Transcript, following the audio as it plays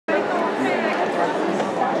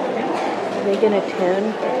Are they going to tune?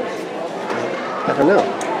 I don't know.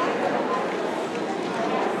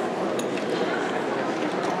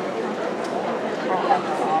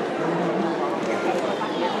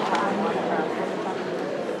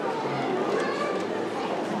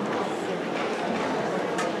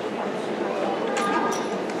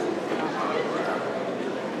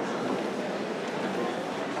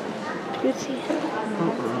 Do you see him?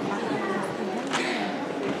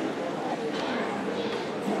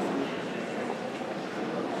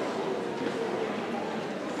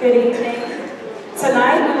 Good evening.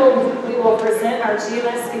 Tonight we will present our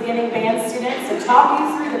GLS beginning band students and talk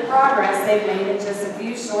you through the progress they've made in just a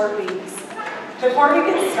few short weeks. Before we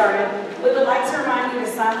get started, we would like to remind you to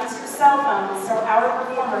silence your cell phones so our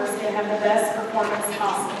performers can have the best performance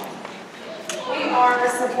possible. We are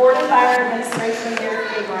supported by our administration here at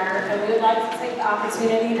Greenbrier, and we would like to take the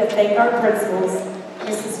opportunity to thank our principals,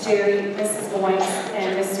 Mrs. Jerry, Mrs. Boyce,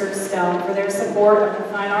 and Mr. Stone, for their support of the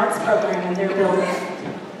Fine Arts program in their building.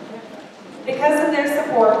 Because of their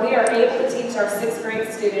support, we are able to teach our 6th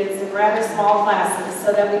grade students in rather small classes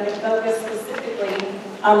so that we can focus specifically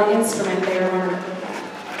on the instrument they are learning.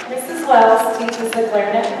 Mrs. Wells teaches the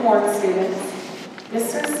clarinet and horn students.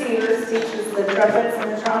 Mr. Sears teaches the trumpets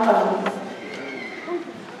and the trombones.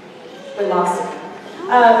 We lost it.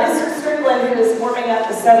 Mr. Strickland, who is forming up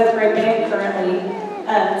the 7th grade band currently,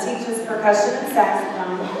 teaches percussion and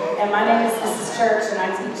saxophone. And my name is Mrs. Church, and I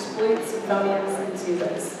teach flutes, euphoniums, and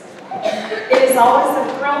tubas. It is always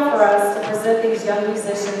a thrill for us to present these young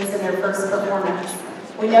musicians in their first performance.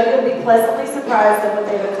 We know you'll be pleasantly surprised at what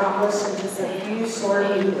they've accomplished in just a few short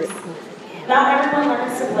weeks. Not everyone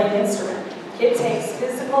learns to play an instrument. It takes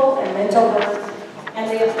physical and mental work, and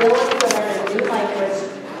the ability to learn a new language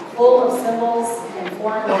full of symbols and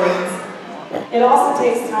foreign words. It also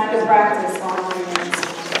takes time to practice while learning an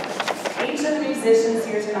instrument. Each of the musicians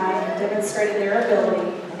here tonight have demonstrated their ability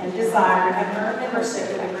and desire to have earned membership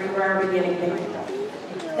in the Greenbrier beginning band.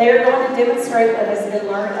 They are going to demonstrate what has been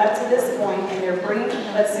learned up to this point in their brief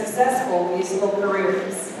but successful musical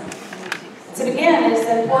careers. To begin, it is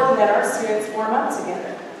important that our students warm up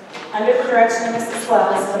together. Under the direction of Mrs.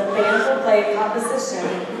 Wells, the band will play a composition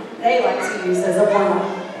they like to use as a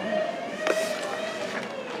warm-up.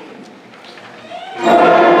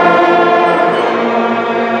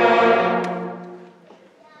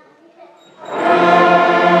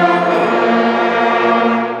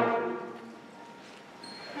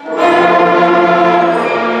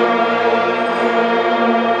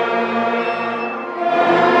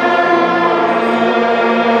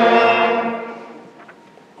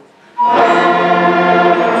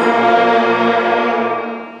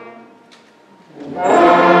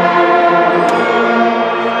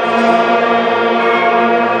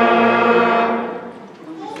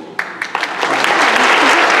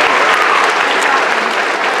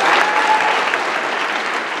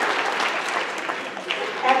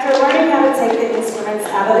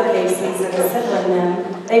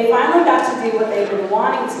 They finally got to do what they've been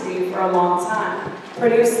wanting to do for a long time,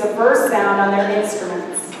 produce the first sound on their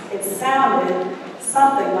instruments. It sounded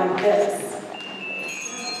something like this.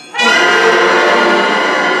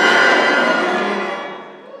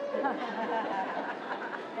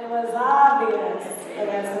 It was obvious they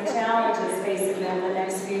had some challenges facing them the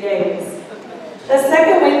next few days. The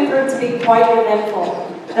second week proved to be quite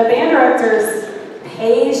eventful. The band directors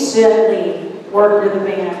patiently worked with the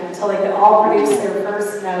band until they could all produce their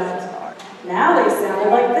first note. Now they sounded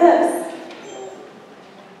like this.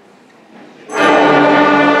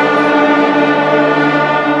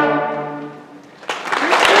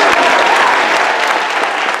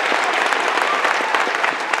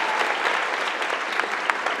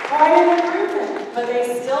 Quite an improvement, but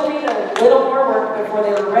they still need a little more work before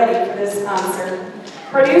they were ready for this concert.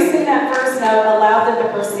 Producing that first note allowed them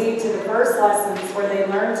to proceed to the first lessons where they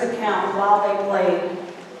learned to count while they played.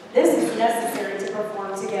 This is necessary to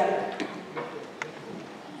perform together.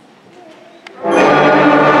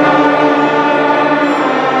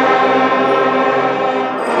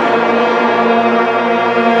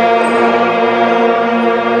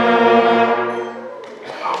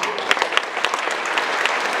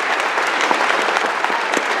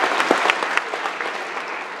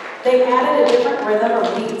 They added a different rhythm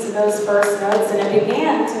or beat to those first notes, and it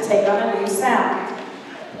began to take on a new sound.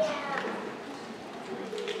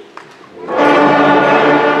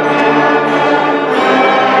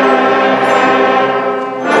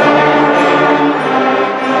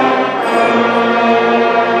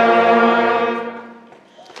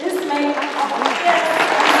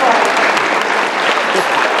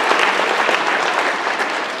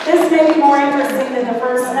 This may be more interesting than the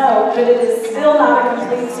first note, but but it is still not a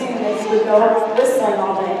complete tune that you would go whistling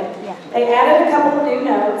all day. They added a couple of new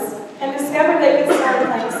notes and discovered they could start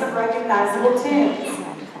playing some recognizable tunes.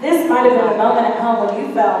 This might have been a moment at home when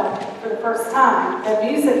you felt, for the first time, that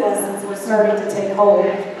music lessons were starting to take hold.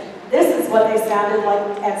 This is what they sounded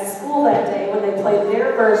like at school that day when they played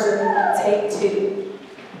their version of Take Two.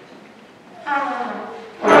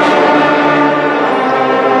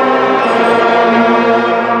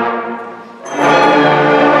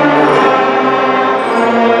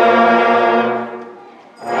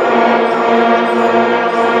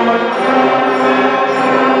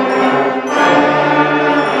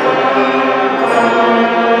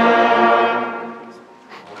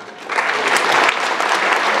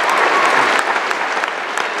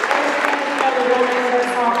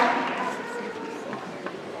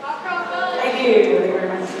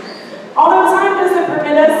 Although time doesn't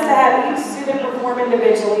permit us to have each student perform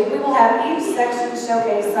individually, we will have each section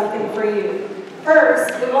showcase something for you.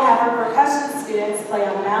 First, we will have our percussion students play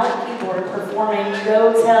on a mallet keyboard performing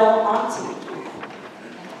Go Tell Auntie.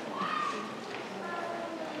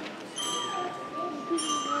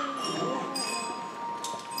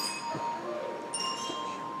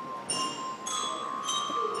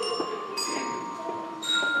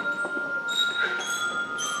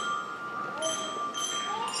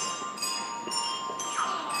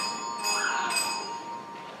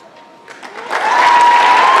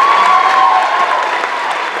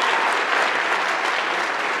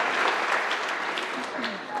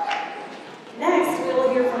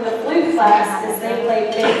 As they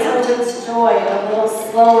play Beethoven's Joy, a little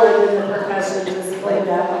slower than the percussion just played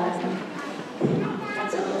that one.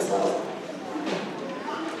 That's a little slow.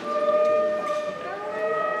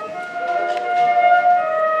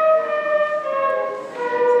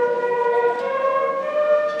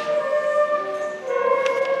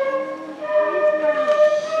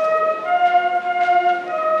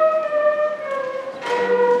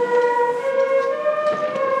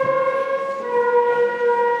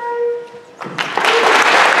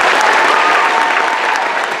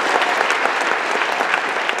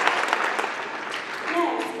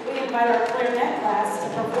 Our clarinet class to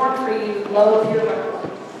perform for you Low Pure.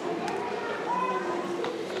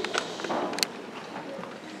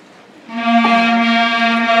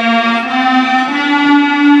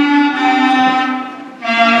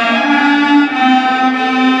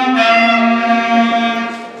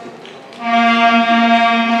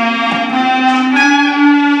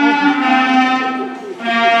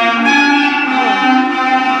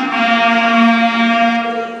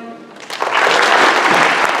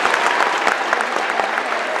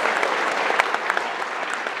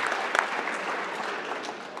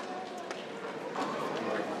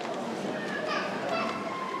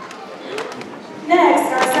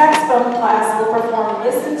 Next, our saxophone class will perform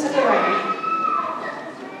Listen to the Rain.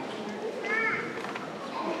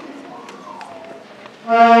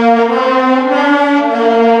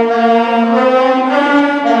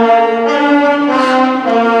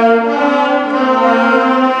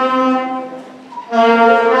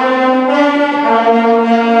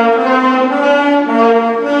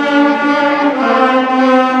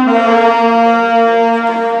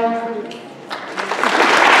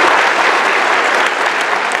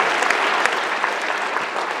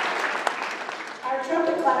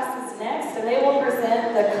 Class is next, and they will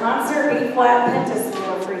present the concert B-flat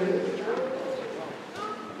pentascale for you.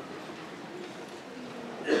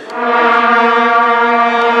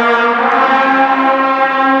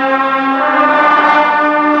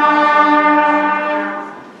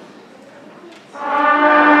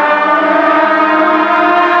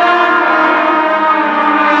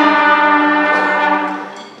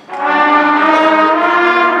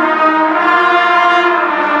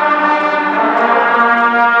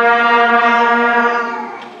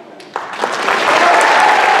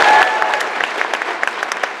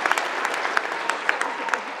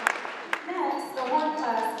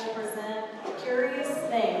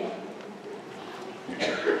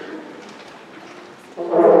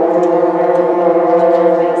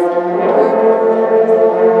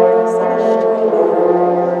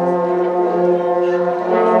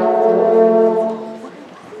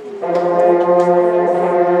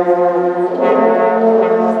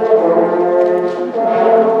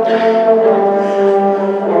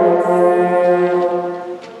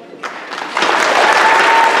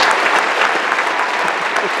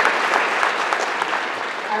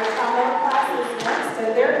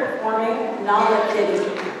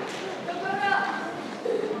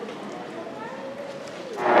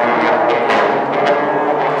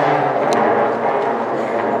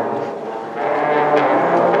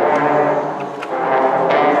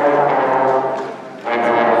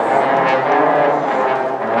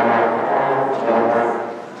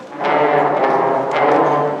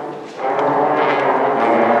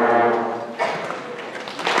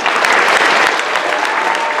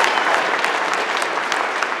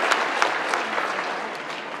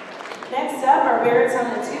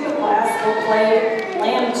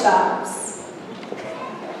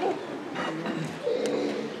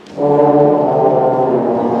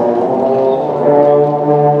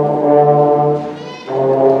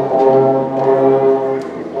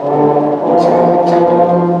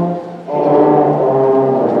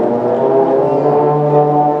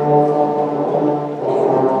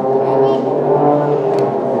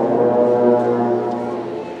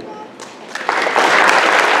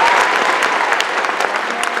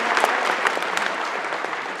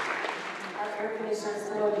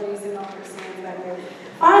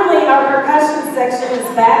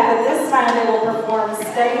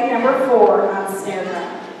 number 4 on snare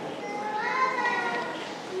drum.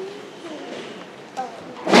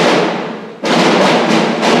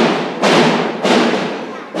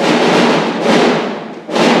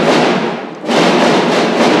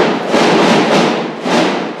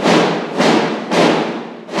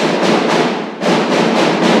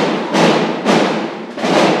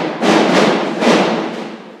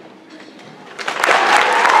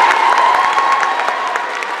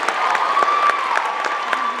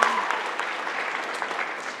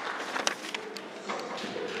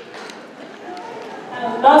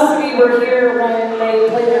 Most of you were here when they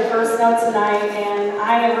played their first note tonight, and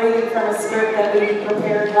I am reading from a script that we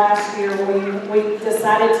prepared last year when we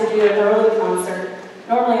decided to do an early concert.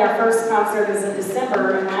 Normally our first concert is in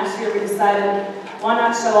December, and last year we decided why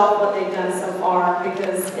not show off what they've done so far,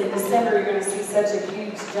 because in December you're going to see such a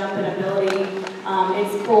huge jump in ability.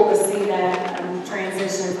 It's cool to see that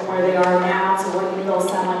transition from where they are now to what they'll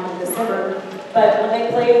sound like in December. But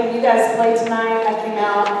when you guys played tonight, I came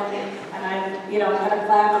out and I, had a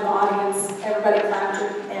clap in the audience. Everybody clapped,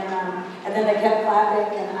 and then they kept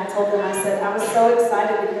clapping. And I told them, I said, I was so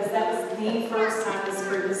excited because that was the first time this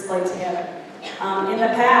group has played together. In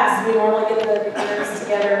the past, we normally get the beginners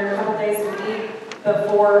together a couple days a week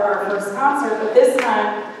before our first concert, but this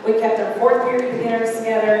time we kept our 4th period beginners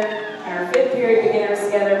together and our 5th period beginners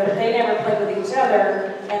together, but they never played with each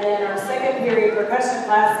other. And then our 2nd period percussion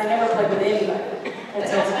class, they never played with anybody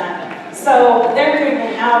until tonight. So they're doing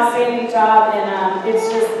an outstanding job, and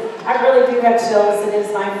it's just, I really do have chills. It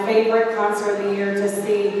is my favorite concert of the year to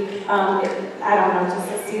see, just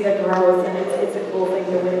to see the growth, and it's a cool thing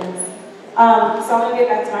to witness. So I'm going to get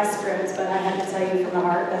back to my script, but I have to tell you from the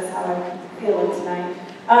heart, that's how I'm feeling tonight.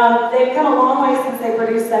 They've come a long way since they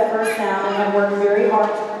produced that first sound and have worked very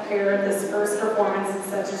hard to prepare this first performance in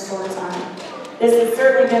such a short time. This has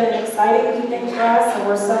certainly been an exciting evening for us, and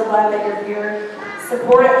we're so glad that you're here.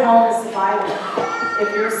 Support at home is vital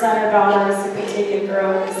if your son or daughter is to continue to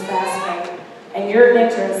grow at this fast rate, and your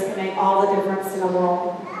interest can make all the difference in the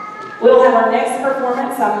world. We'll have our next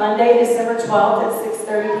performance on Monday, December 12th at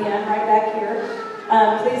 6:30 p.m. right back here.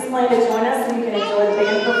 Please plan to join us so you can enjoy the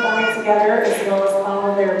band performing together as well as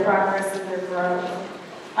follow their progress and their growth.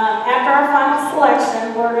 After our final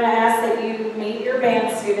selection, we're going to ask that you meet your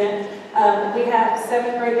band student. We have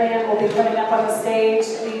 7th grade band will be coming up on the stage.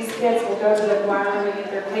 These kids will go to the choir room and get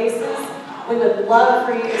their cases. We would love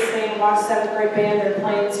for you to stay and watch 7th grade band. They're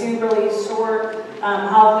playing 2 really short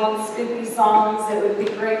Halloween spooky songs. It would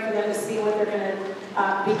be great for them to see what they're going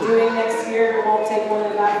to be doing next year. It won't take more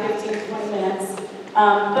than about 15-20 minutes.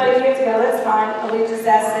 But if you have to go, that's fine. We just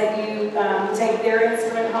ask that you take their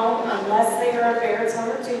instrument home unless they are a baritone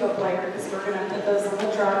or tuba player, because we're going to put those on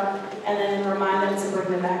the truck and then remind them to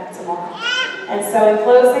bring them back tomorrow. And so in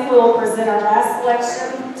closing, we will present our last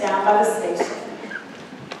selection down by the station.